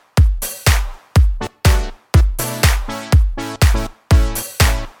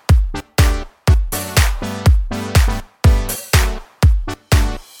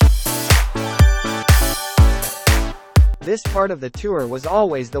This part of the tour was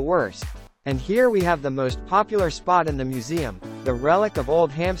always the worst. And here we have the most popular spot in the museum, the relic of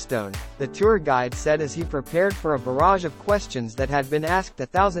old Hamstone, the tour guide said as he prepared for a barrage of questions that had been asked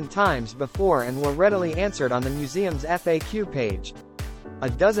 1,000 times before and were readily answered on the museum's FAQ page. A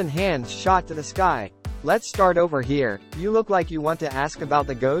dozen hands shot to the sky. Let's start over here. You look like you want to ask about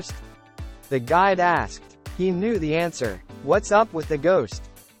the ghost? The guide asked. He knew the answer. What's up with the ghost?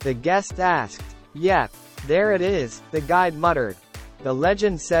 The guest asked. Yep, there it is, the guide muttered. The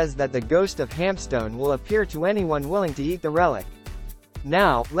legend says that the ghost of Hamstone will appear to anyone willing to eat the relic.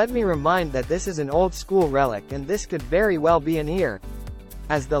 Now, let me remind that this is an old-school relic and this could very well be an ear.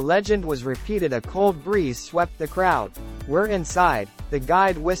 As the legend was repeated, a cold breeze swept the crowd. We're inside, the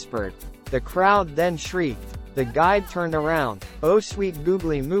guide whispered. The crowd then shrieked. The guide turned around. Oh sweet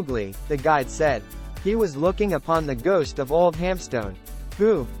googly moogly, the guide said. He was looking upon the ghost of old Hamstone.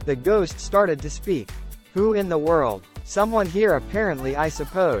 Who? The ghost started to speak. Who in the world? Someone here apparently, I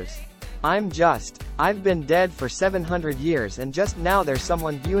suppose. I've been dead for 700 years and just now there's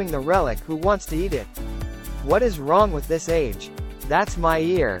someone viewing the relic who wants to eat it. What is wrong with this age? That's my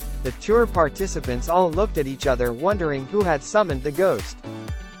ear. The tour participants all looked at each other wondering who had summoned the ghost.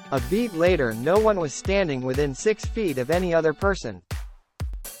 A beat later, no one was standing within 6 feet of any other person.